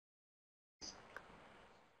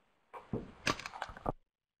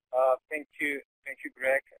Thank you,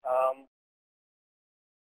 Greg.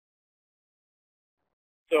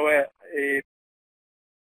 So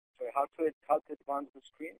how to advance the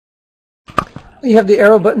screen? You have the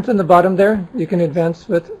arrow buttons in the bottom there. You can advance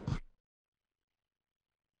with.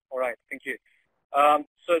 All right, thank you.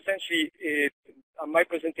 So essentially, my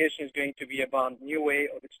presentation is going to be about new way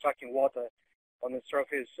of extracting water on the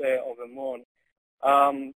surface of the moon.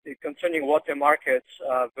 Concerning water markets,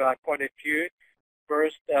 there are quite a few.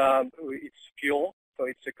 First, it's fuel, so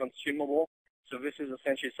it's a consumable. So this is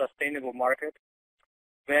essentially a sustainable market.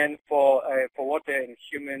 Then for water and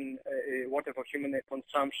water for human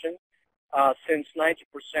consumption, since 90%,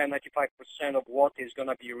 95% of water is going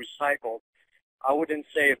to be recycled, I wouldn't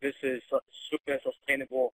say this is a super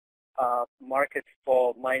sustainable market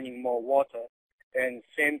for mining more water. And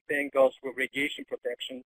same thing goes with radiation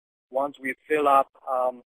protection. Once we fill up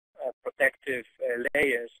protective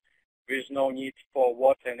layers, there's no need for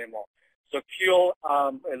water anymore. So fuel,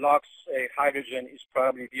 LOX, hydrogen is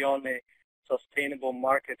probably the only sustainable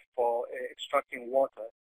market for extracting water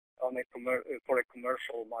on for a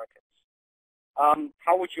commercial market.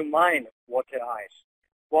 How would you mine water ice?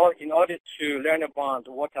 Well, in order to learn about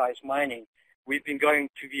water ice mining, we've been going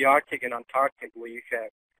to the Arctic and Antarctic, where you have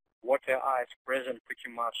water ice present pretty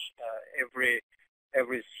much every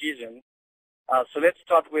season. So let's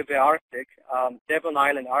start with the Arctic, Devon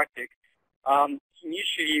Island Arctic.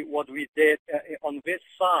 Initially, what we did on this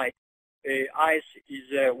side, ice is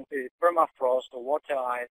permafrost, or water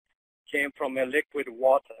ice, came from a liquid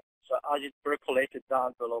water. So as it percolated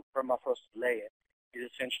down below permafrost layer, it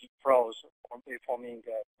essentially froze, forming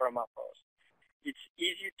permafrost. It's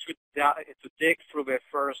easy to dig through the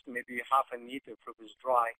first maybe half a meter through this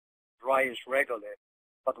dryish regolith.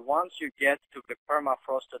 But once you get to the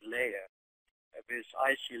permafrosted layer, this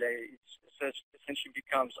icy layer, it essentially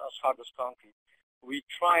becomes as hard as concrete. We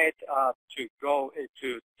tried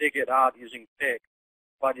to dig it out using pick,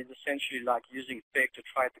 but it's essentially like using pick to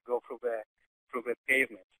try to go through the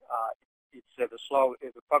pavement.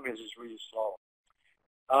 The progress is really slow.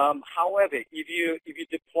 However, if you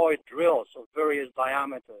deploy drills of various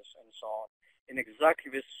diameters and so on in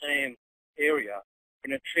exactly the same area,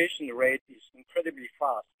 penetration rate is incredibly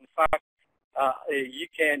fast. In fact, you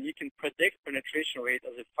can predict penetration rate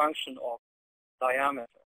as a function of diameter.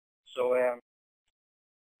 So I'm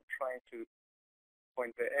trying to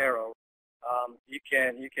point the arrow. You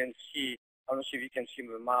can see. I don't know if you can see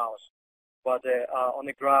the mouse, but on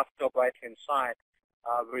the graph top right hand side,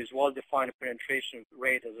 there is well-defined penetration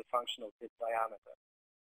rate as a function of bit diameter.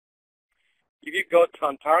 If you go to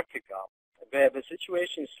Antarctica, the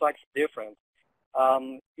situation is slightly different.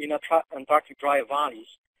 In Antarctic dry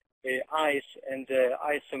valleys, the ice and the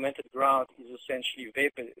ice cemented ground is essentially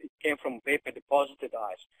vapor. It came from vapor deposited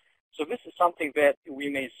ice. So this is something that we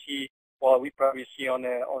may see, well, we probably see on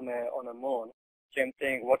a moon. Same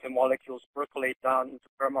thing, water molecules percolate down into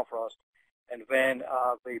permafrost, and then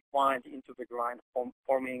they bind into the ground,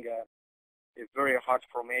 forming a very hard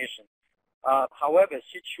formation. However,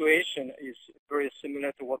 situation is very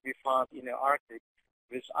similar to what we found in the Arctic.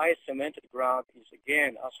 This ice-cemented ground is,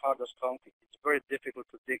 again, as hard as concrete. It's very difficult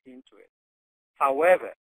to dig into it.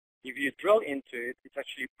 However, if you drill into it, it's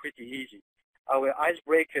actually pretty easy. Our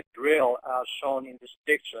icebreaker drill, shown in this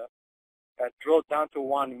picture, drilled down to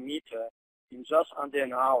 1 meter in just under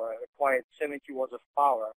an hour, required 70 watts of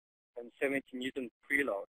power and 70 Newton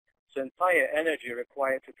preload. So entire energy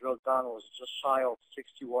required to drill down was just shy of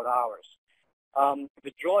 60 watt hours.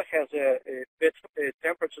 The drill has a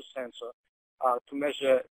temperature sensor to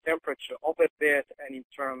measure temperature of a bed, and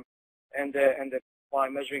by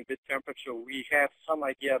measuring the temperature, we have some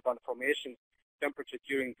idea about formation temperature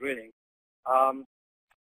during drilling.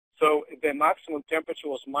 So the maximum temperature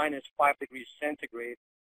was -5 degrees centigrade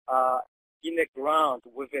in the ground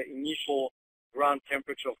with the initial ground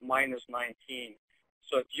temperature of -19.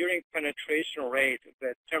 So during penetration rate,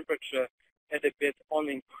 the temperature at a bit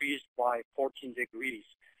only increased by 14 degrees.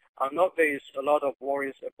 I know there is a lot of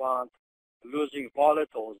worries about losing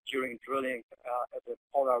volatiles during drilling at the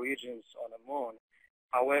polar regions on the moon.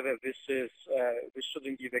 However, this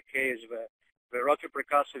shouldn't be the case. The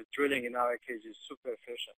rotopercussive drilling in our case is super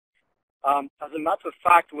efficient. As a matter of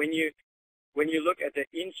fact, when you look at the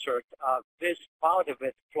insert, this part of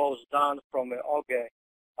it flows down from an auger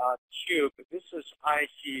tube. This is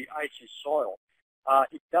icy soil.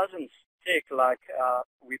 It doesn't stick like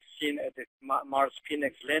we've seen at the Mars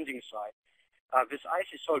Phoenix landing site. This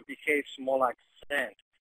icy soil behaves more like sand.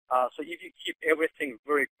 So if you keep everything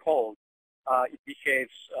very cold, it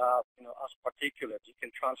behaves as particulates. You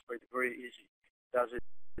can transfer it very easy. Doesn't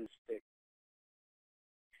stick.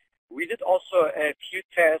 We did also a few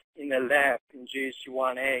tests in a lab in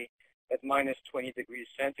JSU-1A at minus 20 degrees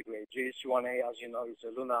centigrade. JSU-1A, as you know, is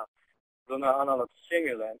a lunar analog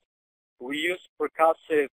simulant. We use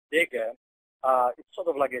percussive digger. It's sort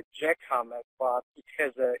of like a jackhammer, but it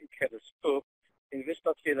had a scoop. In this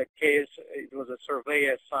particular case, it was a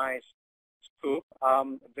surveyor size scoop.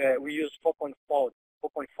 We used 4.5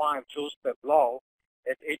 joules per blow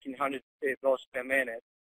at 1,800 blows per minute,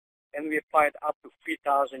 and we applied up to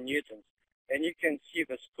 3,000 newtons. And you can see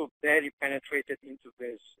the scoop barely penetrated into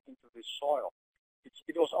this soil.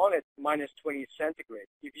 It was all at minus 20 centigrade.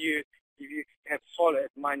 If you have soil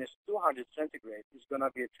at minus 200 centigrade, it's going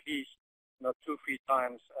to be at least 2-3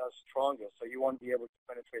 times stronger, so you won't be able to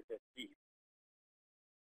penetrate that deep.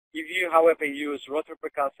 If you, however, use rotary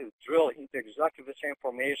percussive drill into exactly the same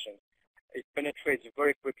formation, it penetrates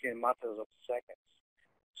very quickly in matters of seconds.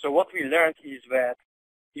 So what we learned is that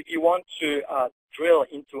if you want to drill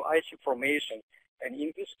into icy formation, and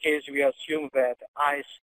in this case we assume that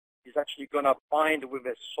ice is actually going to bind with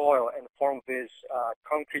the soil and form this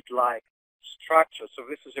concrete-like structure. So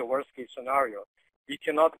this is a worst-case scenario. You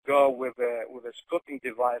cannot go with the scooping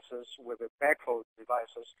devices, with the backhoe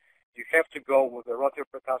devices. You have to go with the rotary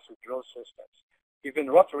percussive drill systems. Even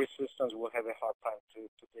rotary systems will have a hard time to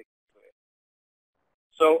dig into it.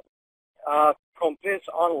 So from this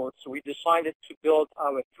onwards, we decided to build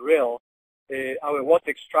our drill, our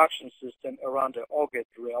water extraction system around the auger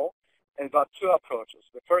drill, and got two approaches.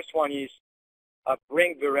 The first one is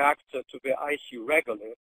bring the reactor to the icy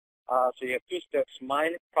regolith. So you have two steps: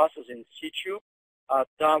 mine, process in situ,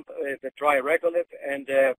 dump the dry regolith, and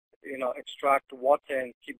extract water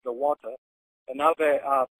and keep the water. Another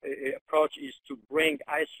approach is to bring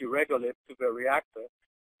icy regolith to the reactor.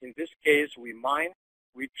 In this case, we mine,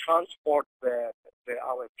 we transport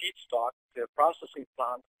our feedstock to the processing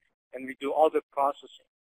plant, and we do all the processing.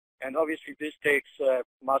 And obviously, this takes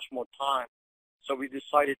much more time. So we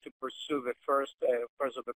decided to pursue the first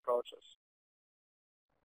of the approaches.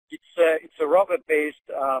 It's a rubber-based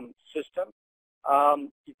system.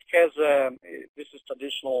 It has this is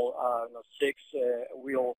traditional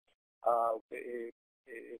 6-wheel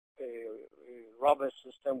rubber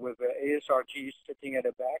system with the ASRG sitting at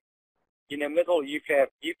the back. In the middle, you have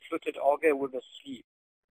deep fluted auger with a sleeve.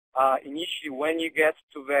 Initially, when you get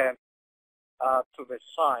to the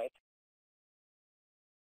side,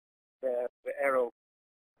 the arrow,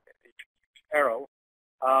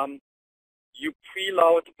 you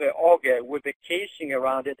preload the auger with a casing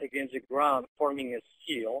around it against the ground, forming a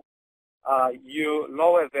seal. You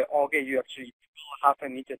lower the auger, you actually pull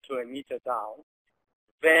 0.5 meter to 1 meter down.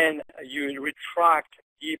 Then you retract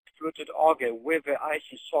deep fluted auger with the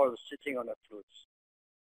icy soil sitting on the flutes.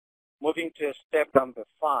 Moving to step number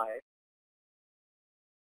 5.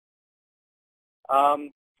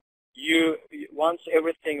 Once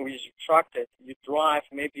everything is retracted, you drive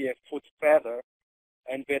maybe a foot further,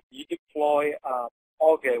 and that you deploy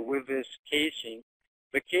auger with this casing.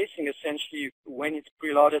 The casing essentially, when it's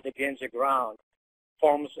preloaded against the ground,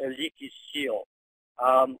 forms a leaky seal.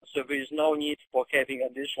 So there is no need for having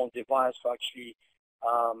additional device for actually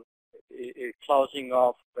closing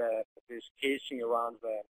off this casing around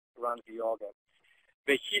the auger.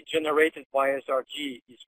 The heat generated by SRG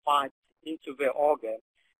is piped into the auger,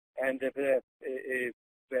 and the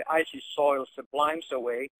icy soil sublimes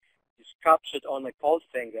away, is captured on a cold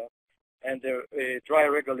finger, and the dry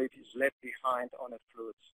regolith is left behind on the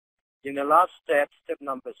flutes. In the last step, step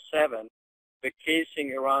number 7, the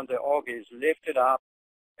casing around the auger is lifted up,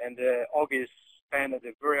 and the auger is spun at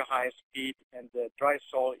a very high speed, and the dry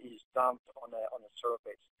soil is dumped on the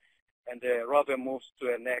surface. And the rubber moves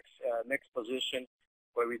to a next position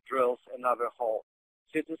where it drills another hole.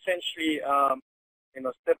 So it's essentially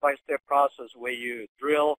step-by-step process where you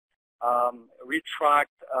drill,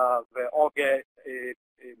 retract the auger,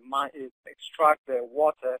 extract the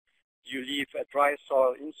water, you leave a dry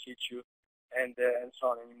soil in situ, and so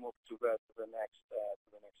on, and you move to the next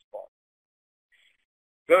spot.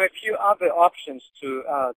 There are a few other options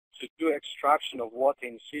to do extraction of water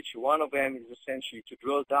in situ. One of them is essentially to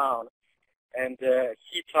drill down and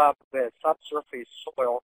heat up the subsurface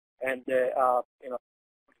soil and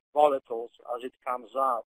volatiles as it comes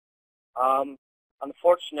out.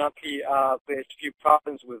 Unfortunately, there's a few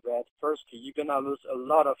problems with that. Firstly, you're gonna lose a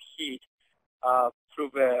lot of heat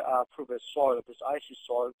through the soil, this icy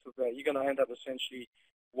soil. You're gonna end up essentially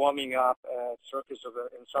warming up surface of the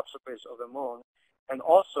subsurface of the moon. And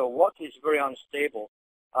also, water is very unstable.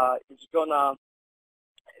 It's gonna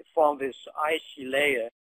form this icy layer,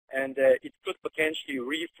 and it could potentially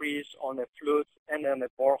refreeze on a flute and on a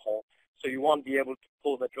borehole. so you won't be able to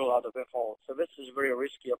pull the drill out of the hole. So this is a very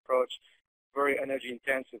risky approach, very energy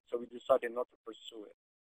intensive, so we decided not to pursue it.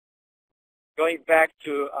 Going back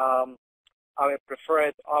to our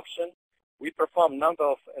preferred option, we perform a number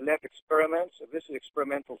of lab experiments. So this is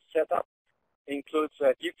experimental setup. It includes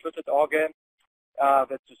a deep-fluted auger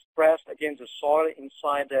that is pressed against the soil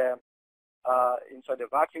inside the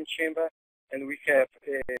vacuum chamber, and we have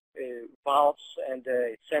valves and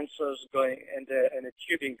sensors going and a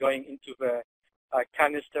tubing going into the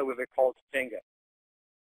canister with a cold finger.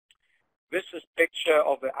 This is a picture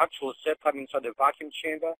of the actual setup inside the vacuum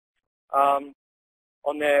chamber.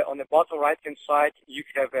 On the bottom right-hand side, you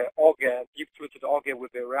have an auger, deep-fluted auger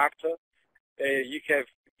with a reactor. You have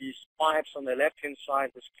these pipes on the left-hand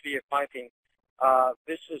side, this clear piping.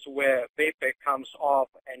 This is where vapor comes off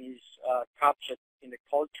and is captured in the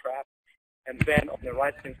cold trap. And then on the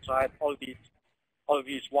right-hand side, all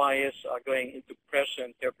these wires are going into pressure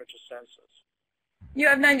and temperature sensors. You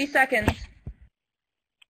have 90 seconds.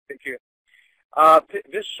 Thank you.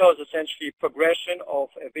 This shows essentially progression of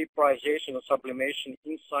vaporization or sublimation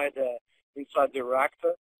inside the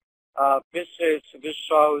reactor. This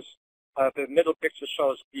shows the middle picture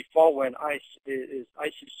shows before, when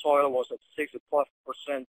icy soil was at 6+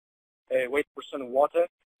 % weight percent water.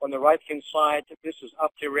 On the right-hand side, this is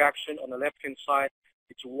after reaction. On the left-hand side,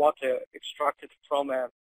 it's water extracted from a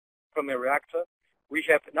reactor. We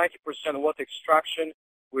have 90% water extraction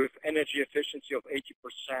with energy efficiency of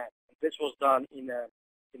 80%. This was done in a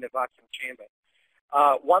vacuum chamber.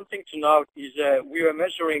 One thing to note is we were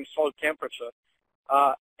measuring soil temperature,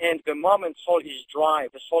 and the moment soil is dry,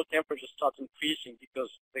 the soil temperature starts increasing because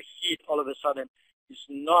the heat all of a sudden is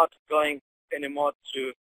not going anymore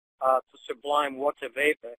to sublime water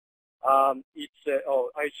vapor.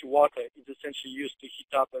 Icy water is essentially used to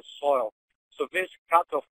heat up the soil. So this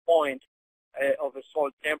cutoff point of the soil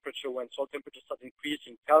temperature, when soil temperature starts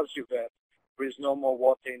increasing, tells you that there is no more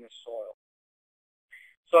water in the soil.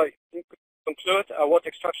 So to conclude, water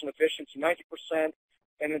extraction efficiency 90%,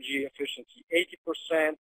 energy efficiency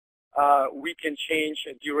 80%. We can change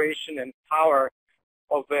duration and power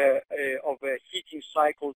of a heating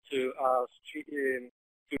cycle to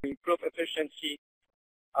improve efficiency.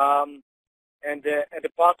 And at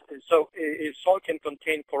the bottom, so soil can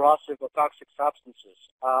contain corrosive or toxic substances,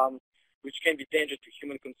 which can be dangerous to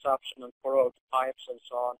human consumption and corrode pipes and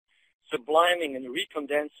so on. Subliming and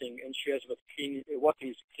recondensing ensures that water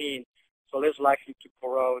is clean, so less likely to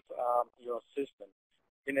corrode your system.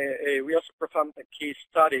 We also performed a case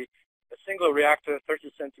study, a single reactor,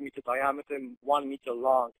 30 centimeter diameter, 1 meter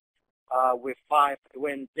long,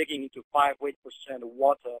 when digging into 5 weight % of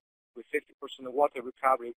water, with 50% water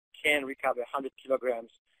recovery, can recover 100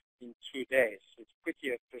 kilograms in 2 days. It's a pretty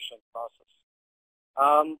efficient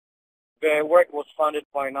process. The work was funded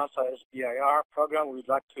by NASA SBIR program. We'd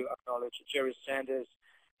like to acknowledge Jerry Sanders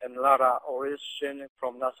and Lara Orishin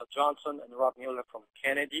from NASA Johnson and Rob Mueller from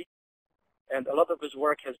Kennedy. And a lot of his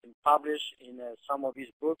work has been published in some of his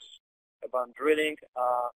books about drilling.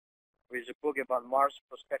 There's a book about Mars,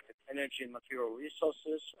 Prospective Energy and Material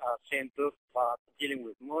Resources, same book about dealing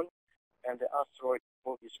with Moon, and the asteroid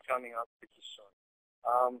book is coming out pretty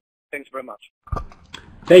soon. Thanks very much.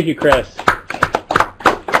 Thank you, Kris.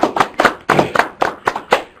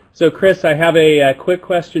 So, Kris, I have a quick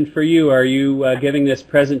question for you. Are you giving this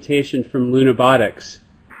presentation from Lunabotics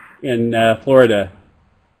in Florida?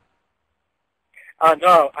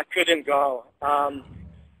 No, I couldn't go.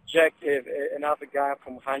 Jack, another guy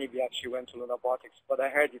from Honeybee, actually went to Lunabotics, but I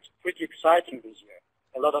heard it's pretty exciting this year.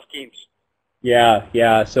 A lot of teams.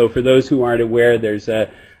 Yeah. So for those who aren't aware, there's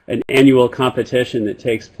an annual competition that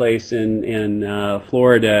takes place in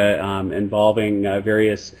Florida involving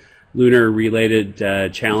various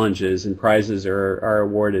lunar-related challenges, and prizes are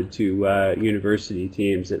awarded to university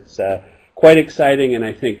teams. It's quite exciting, and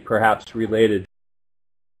I think perhaps related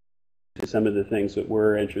to some of the things that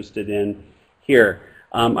we're interested in here.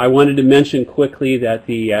 I wanted to mention quickly that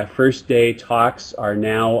the first day talks are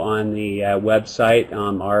now on the website.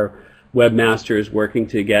 Our webmaster is working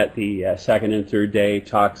to get the second and third day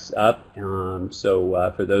talks up.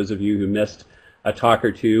 So for those of you who missed a talk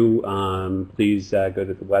or two, please go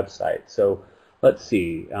to the website. So let's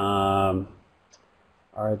see. Are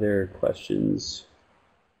there questions?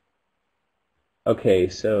 Okay,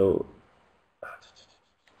 so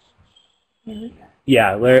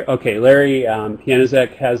yeah, Larry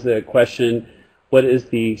Pianizek has the question: what is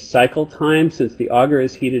the cycle time? Since the auger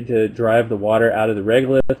is heated to drive the water out of the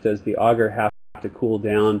regolith, does the auger have to cool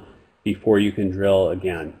down before you can drill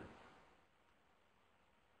again?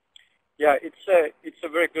 Yeah, it's a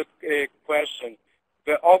very good question.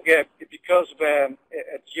 the auger, because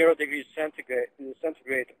at 0 degrees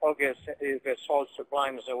centigrade, auger, the salt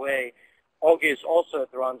sublimes away. Auger is also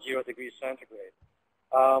at around 0 degrees centigrade.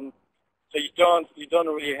 So you don't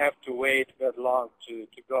really have to wait that long to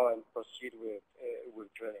go and proceed with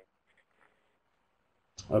drilling.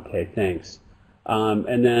 Okay, thanks.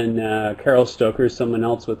 And then Carol Stoker, someone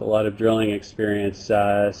else with a lot of drilling experience,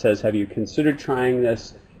 says, have you considered trying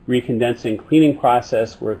this recondensing cleaning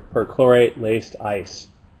process with perchlorate-laced ice?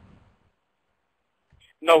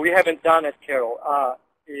 No, we haven't done it, Carol.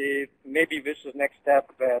 Maybe this is the next step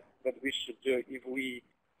that we should do if we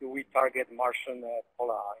target Martian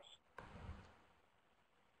polar ice.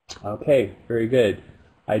 Okay, very good.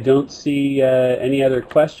 I don't see any other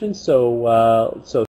questions, so